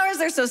 Sunflowers,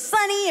 they're so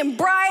sunny and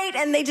bright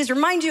and they just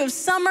remind you of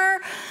summer.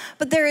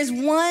 But there is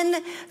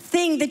one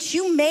thing that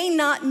you may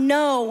not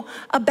know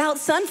about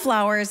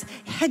sunflowers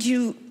had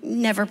you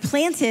never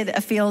planted a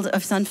field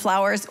of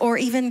sunflowers or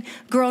even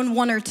grown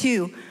one or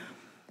two.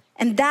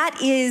 And that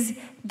is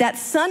that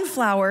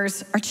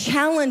sunflowers are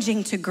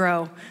challenging to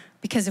grow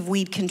because of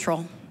weed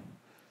control.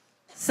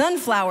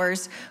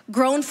 Sunflowers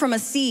grown from a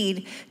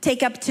seed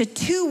take up to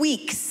 2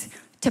 weeks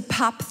to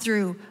pop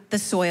through the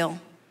soil.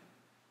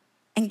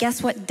 And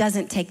guess what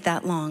doesn't take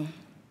that long?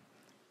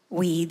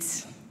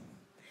 Weeds.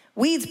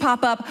 Weeds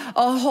pop up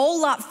a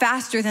whole lot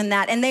faster than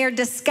that, and they are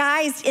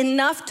disguised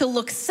enough to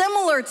look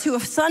similar to a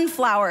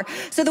sunflower,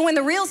 so that when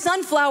the real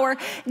sunflower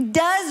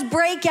does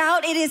break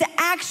out, it is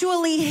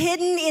actually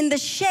hidden in the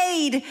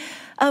shade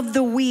of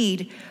the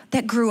weed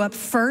that grew up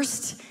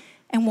first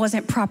and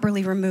wasn't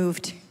properly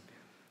removed.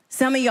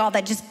 Some of y'all,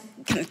 that just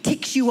kind of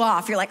ticks you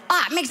off. You're like,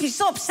 it makes me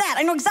so upset.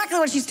 I know exactly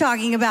what she's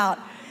talking about.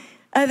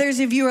 Others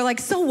of you are like,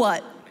 so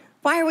what?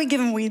 Why are we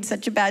giving weeds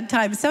such a bad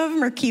time? Some of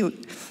them are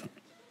cute.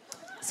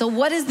 So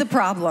what is the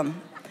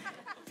problem?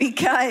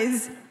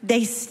 Because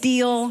they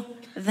steal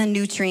the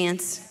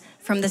nutrients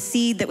from the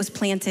seed that was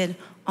planted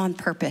on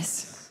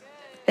purpose.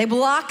 They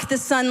block the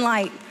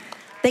sunlight.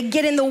 They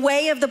get in the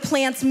way of the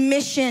plant's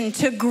mission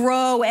to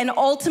grow, and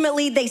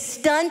ultimately they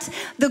stunt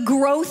the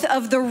growth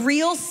of the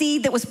real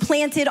seed that was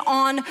planted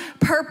on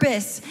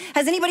purpose.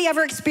 Has anybody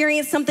ever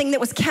experienced something that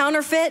was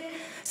counterfeit?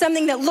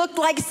 Something that looked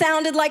like,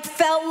 sounded like,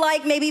 felt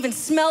like, maybe even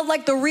smelled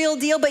like the real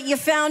deal, but you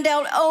found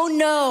out, oh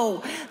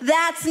no,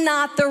 that's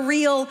not the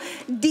real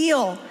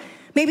deal.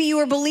 Maybe you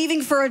were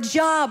believing for a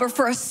job or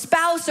for a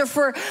spouse or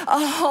for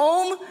a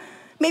home,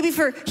 maybe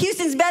for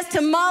Houston's best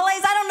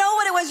tamales. I don't know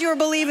what it was you were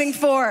believing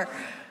for.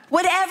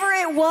 Whatever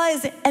it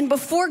was, and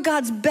before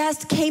God's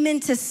best came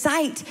into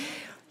sight,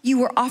 you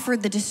were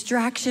offered the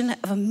distraction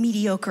of a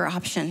mediocre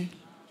option.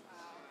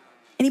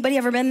 Anybody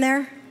ever been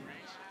there?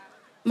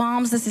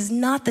 Moms, this is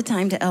not the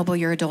time to elbow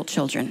your adult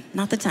children.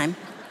 Not the time.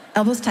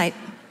 Elbows tight.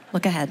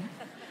 Look ahead.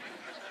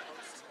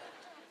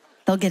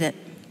 They'll get it.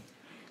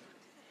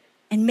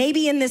 And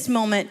maybe in this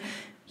moment,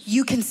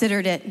 you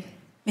considered it.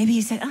 Maybe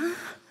you said,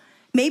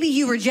 Maybe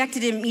you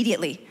rejected it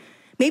immediately.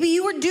 Maybe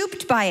you were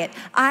duped by it.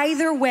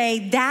 Either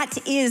way,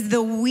 that is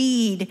the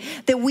weed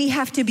that we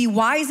have to be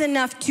wise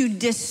enough to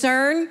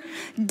discern,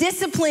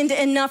 disciplined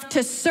enough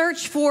to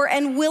search for,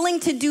 and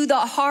willing to do the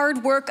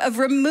hard work of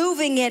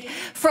removing it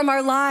from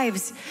our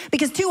lives.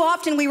 Because too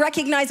often we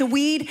recognize a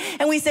weed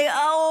and we say,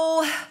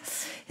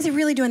 is it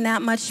really doing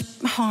that much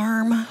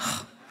harm?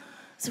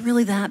 Is it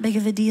really that big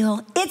of a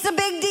deal? It's a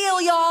big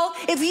deal, y'all.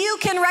 If you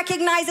can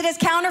recognize it as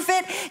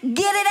counterfeit,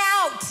 get it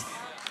out.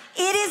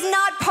 It is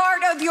not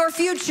part of your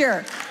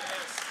future.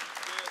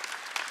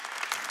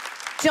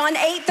 John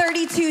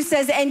 8:32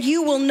 says, and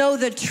you will know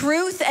the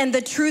truth, and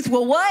the truth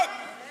will what?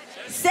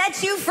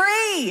 Set you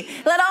free.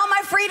 Let all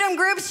my freedom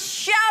groups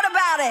shout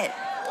about it.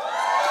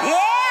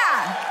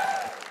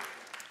 Yeah.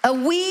 A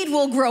weed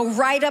will grow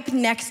right up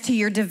next to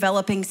your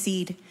developing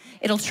seed.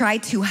 It'll try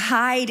to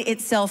hide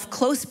itself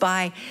close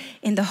by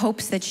in the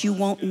hopes that you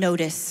won't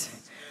notice,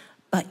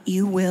 but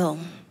you will.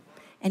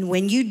 And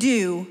when you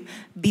do,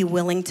 be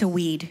willing to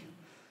weed.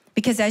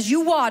 Because as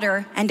you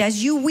water and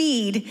as you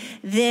weed,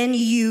 then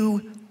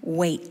you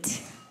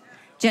wait.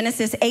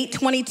 Genesis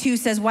 8:22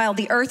 says, while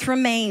the earth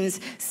remains,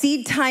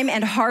 seed time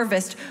and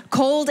harvest,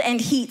 cold and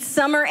heat,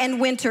 summer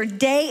and winter,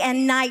 day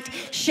and night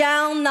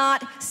shall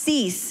not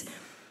cease.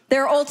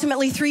 There are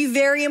ultimately 3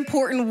 very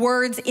important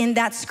words in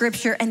that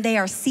scripture, and they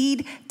are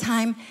seed,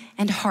 time,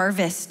 and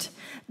harvest.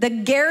 The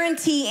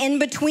guarantee in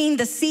between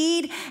the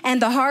seed and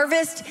the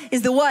harvest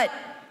is the what?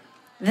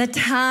 The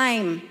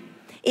time.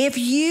 If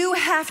you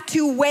have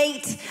to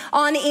wait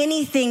on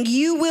anything,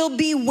 you will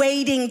be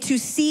waiting to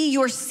see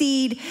your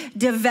seed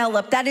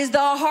develop. That is the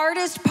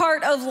hardest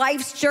part of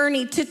life's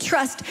journey, to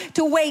trust,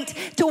 to wait,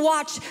 to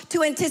watch,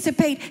 to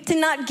anticipate, to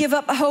not give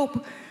up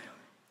hope.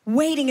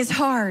 Waiting is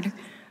hard.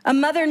 A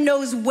mother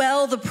knows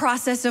well the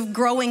process of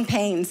growing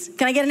pains.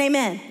 Can I get an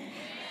amen?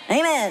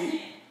 Amen.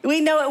 We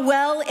know it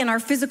well in our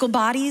physical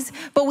bodies,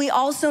 but we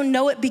also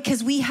know it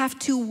because we have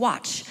to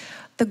watch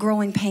the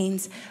growing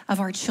pains of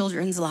our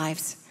children's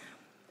lives.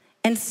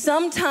 And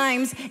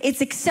sometimes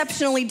it's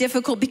exceptionally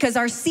difficult because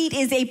our seat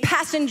is a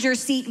passenger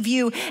seat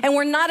view, and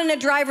we're not in a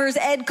driver's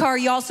ed car,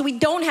 y'all, so we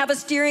don't have a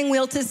steering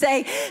wheel to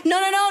say, no,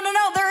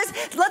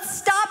 let's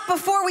stop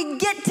before we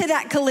get to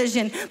that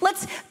collision.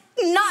 Let's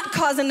not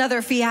cause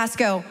another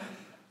fiasco.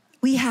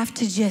 We have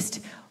to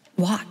just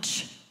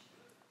watch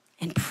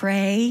and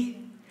pray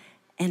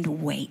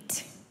and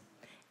wait.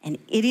 And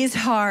it is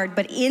hard,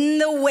 but in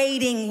the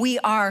waiting, we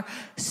are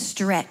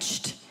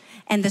stretched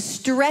And the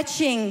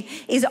stretching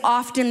is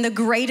often the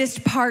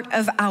greatest part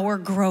of our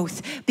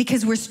growth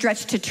because we're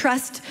stretched to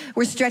trust,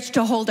 we're stretched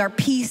to hold our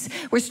peace,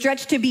 we're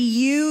stretched to be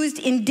used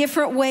in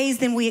different ways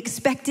than we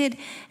expected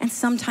and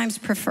sometimes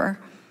prefer.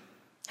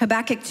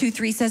 Habakkuk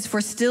 2:3 says,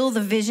 "For still the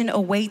vision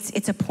awaits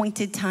its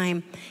appointed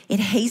time. It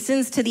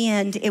hastens to the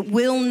end. It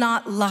will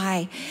not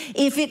lie.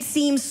 If it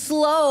seems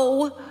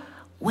slow,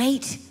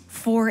 wait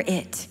for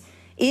it.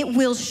 It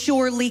will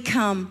surely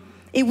come.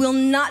 It will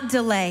not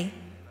delay."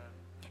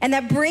 And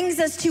that brings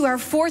us to our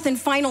fourth and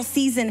final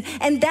season,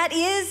 and that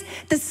is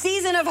the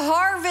season of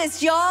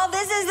harvest, y'all.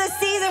 This is the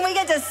season we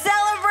get to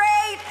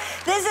celebrate.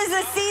 This is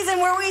the season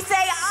where we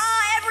say,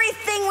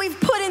 everything we've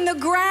put in the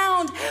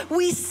ground,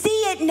 we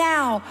see it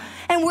now.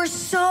 And we're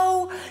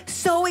so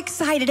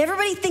excited.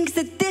 Everybody thinks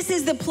that this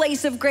is the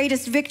place of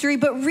greatest victory,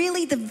 but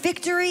really the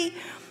victory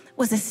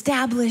was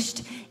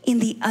established in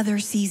the other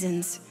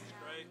seasons.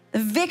 The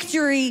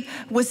victory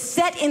was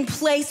set in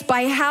place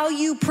by how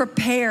you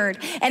prepared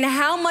and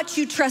how much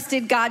you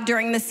trusted God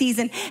during the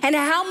season and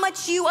how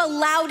much you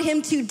allowed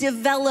him to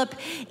develop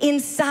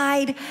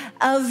inside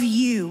of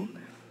you.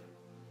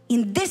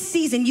 In this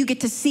season, you get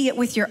to see it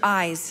with your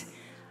eyes.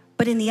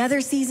 But in the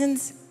other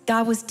seasons,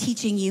 God was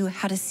teaching you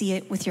how to see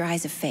it with your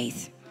eyes of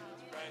faith.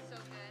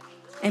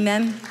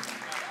 Amen?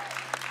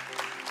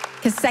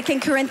 Because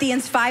 2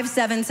 Corinthians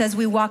 5:7 says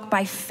we walk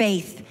by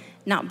faith,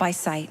 not by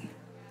sight.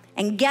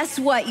 And guess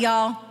what,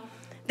 y'all?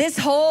 This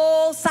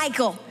whole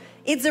cycle,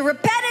 it's a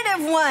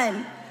repetitive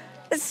one.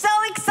 It's so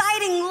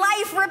exciting.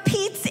 Life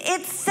repeats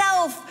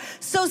itself.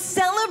 So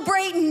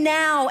celebrate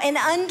now and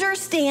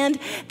understand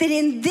that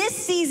in this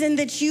season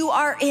that you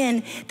are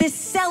in, this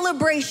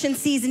celebration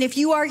season, if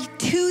you are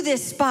to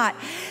this spot,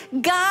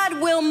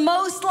 God will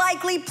most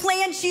likely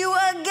plant you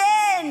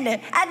again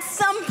at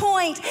some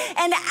point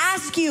and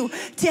ask you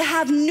to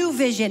have new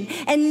vision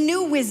and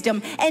new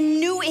wisdom and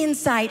new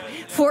insight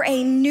for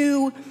a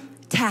new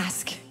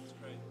task.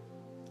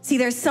 See,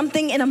 there's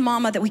something in a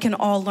mama that we can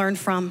all learn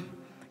from.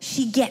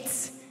 She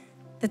gets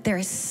that there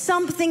is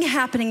something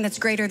happening that's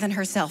greater than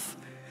herself.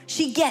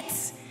 She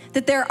gets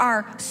that there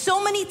are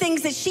so many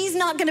things that she's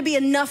not gonna be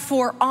enough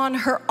for on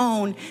her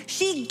own.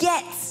 She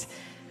gets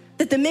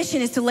that the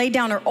mission is to lay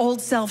down her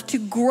old self to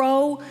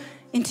grow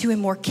into a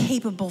more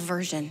capable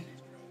version.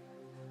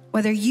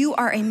 Whether you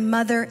are a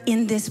mother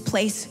in this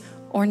place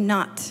or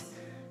not,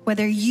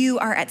 whether you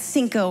are at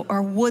Cinco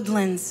or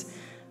Woodlands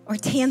or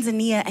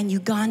Tanzania and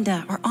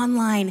Uganda or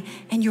online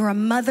and you're a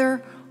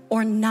mother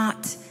or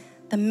not,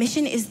 the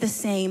mission is the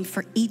same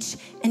for each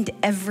and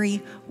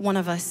every one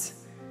of us.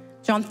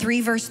 John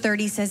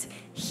 3:30 says,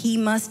 "He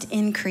must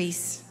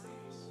increase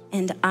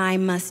and I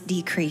must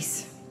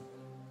decrease."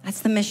 That's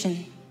the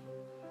mission.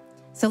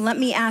 So let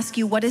me ask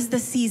you, what is the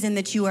season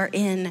that you are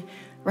in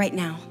right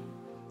now?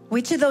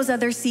 Which of those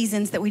other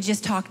seasons that we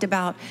just talked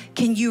about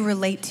can you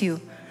relate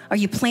to? Are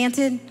you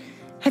planted?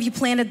 Have you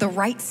planted the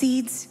right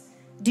seeds?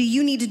 Do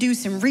you need to do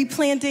some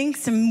replanting,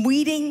 some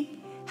weeding?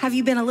 Have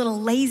you been a little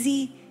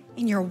lazy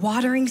in your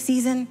watering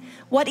season?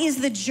 What is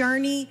the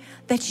journey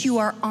that you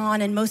are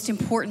on? And most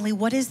importantly,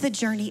 what is the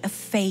journey of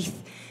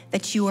faith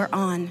that you are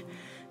on?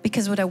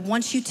 Because what I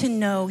want you to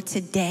know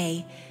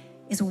today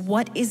is,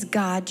 what is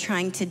God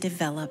trying to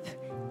develop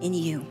in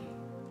you?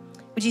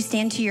 Would you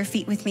stand to your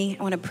feet with me?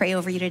 I want to pray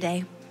over you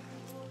today.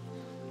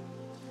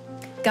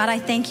 God, I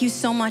thank you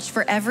so much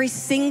for every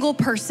single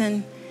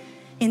person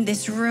in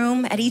this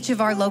room, at each of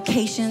our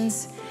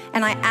locations.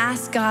 And I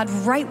ask, God,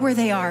 right where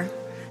they are,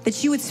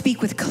 that you would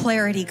speak with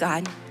clarity,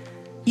 God.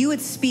 You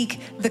would speak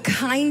the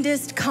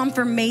kindest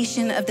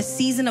confirmation of the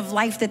season of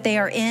life that they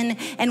are in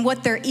and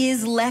what there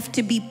is left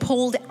to be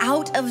pulled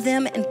out of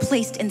them and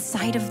placed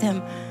inside of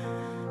them.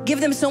 Give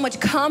them so much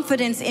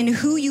confidence in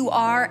who you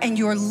are and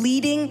your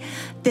leading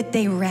that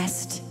they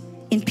rest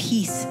in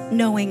peace,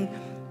 knowing,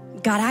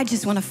 God, I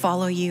just want to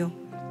follow you.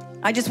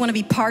 I just want to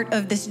be part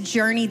of this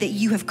journey that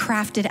you have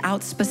crafted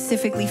out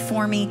specifically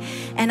for me.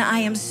 And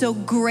I am so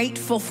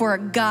grateful for a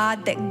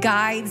God that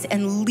guides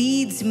and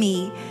leads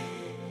me,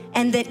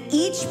 and that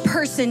each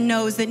person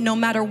knows that no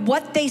matter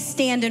what they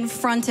stand in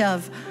front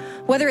of,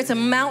 whether it's a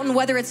mountain,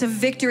 whether it's a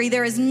victory,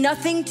 there is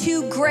nothing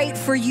too great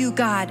for you,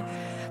 God.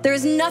 There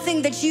is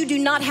nothing that you do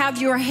not have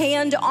your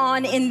hand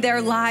on in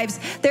their lives.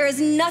 There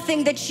is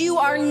nothing that you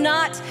are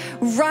not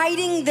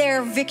writing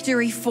their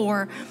victory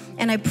for.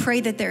 And I pray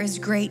that there is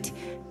great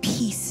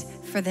peace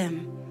for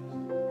them.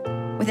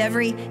 With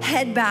every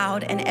head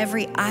bowed and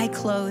every eye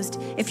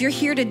closed, if you're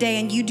here today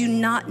and you do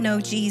not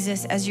know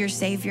Jesus as your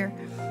Savior,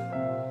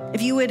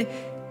 if you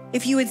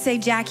would say,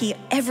 Jackie,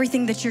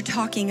 everything that you're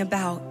talking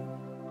about,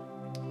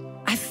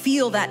 I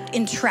feel that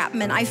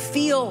entrapment. I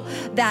feel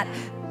that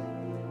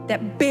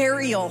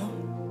burial,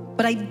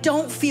 but I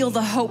don't feel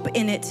the hope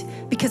in it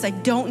because I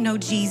don't know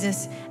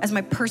Jesus as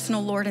my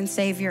personal Lord and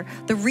Savior.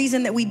 The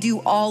reason that we do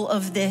all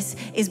of this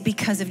is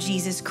because of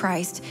Jesus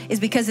Christ, is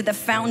because of the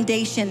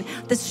foundation,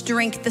 the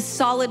strength, the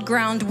solid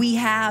ground we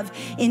have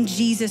in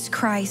Jesus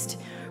Christ.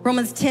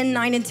 Romans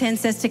 10:9-10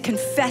 says to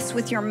confess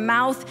with your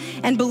mouth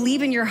and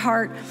believe in your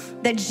heart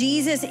that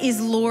Jesus is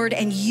Lord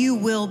and you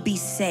will be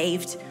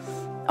saved.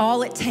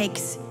 All it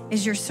takes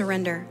is your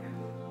surrender.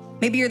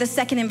 Maybe you're the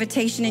second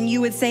invitation and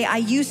you would say, I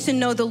used to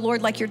know the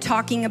Lord like you're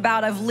talking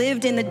about. I've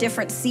lived in the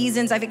different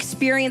seasons. I've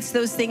experienced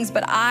those things,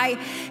 but I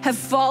have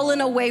fallen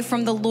away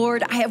from the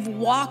Lord. I have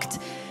walked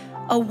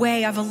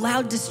away. I've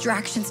allowed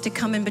distractions to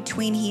come in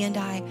between he and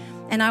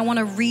I want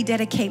to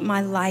rededicate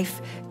my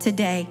life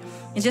today.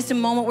 In just a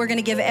moment, we're going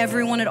to give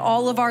everyone at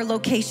all of our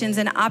locations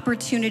an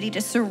opportunity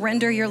to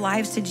surrender your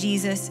lives to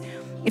Jesus.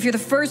 If you're the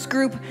first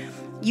group,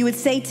 you would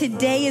say,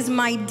 today is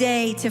my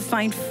day to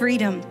find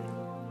freedom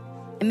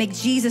and make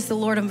Jesus the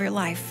Lord of your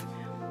life.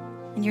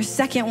 And your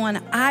second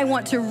one, I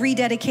want to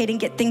rededicate and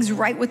get things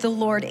right with the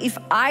Lord. If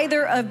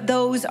either of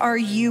those are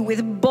you,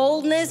 with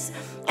boldness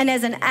and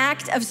as an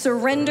act of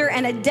surrender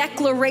and a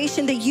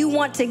declaration that you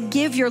want to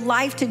give your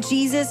life to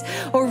Jesus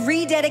or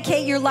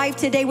rededicate your life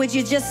today, would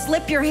you just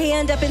slip your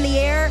hand up in the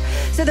air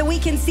so that we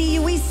can see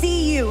you? We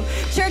see you.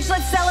 Church,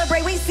 let's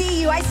celebrate. We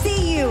see you. I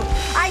see you.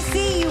 I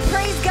see you.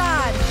 Praise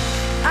God.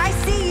 I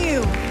see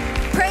you.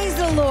 Praise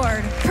the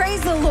Lord.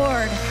 Praise the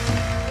Lord.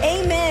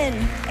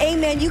 Amen.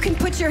 Amen. You can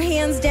put your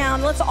hands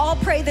down. Let's all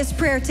pray this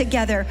prayer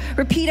together.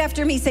 Repeat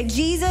after me. Say,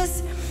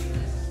 Jesus,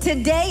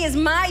 today is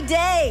my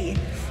day.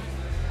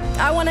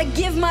 I want to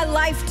give my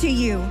life to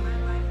you.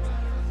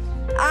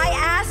 I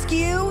ask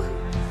you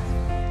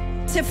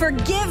to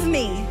forgive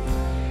me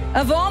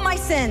of all my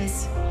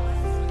sins.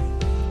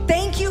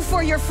 Thank you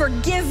for your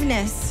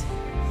forgiveness.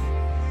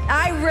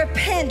 I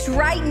repent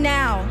right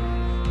now.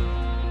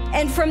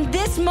 And from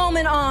this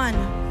moment on,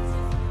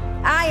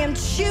 I am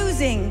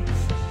choosing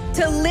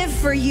to live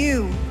for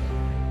you.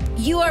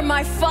 You are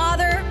my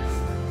Father,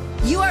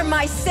 you are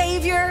my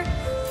Savior,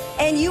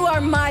 and you are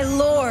my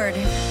Lord.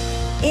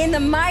 In the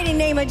mighty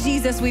name of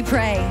Jesus, we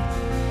pray.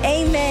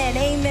 Amen.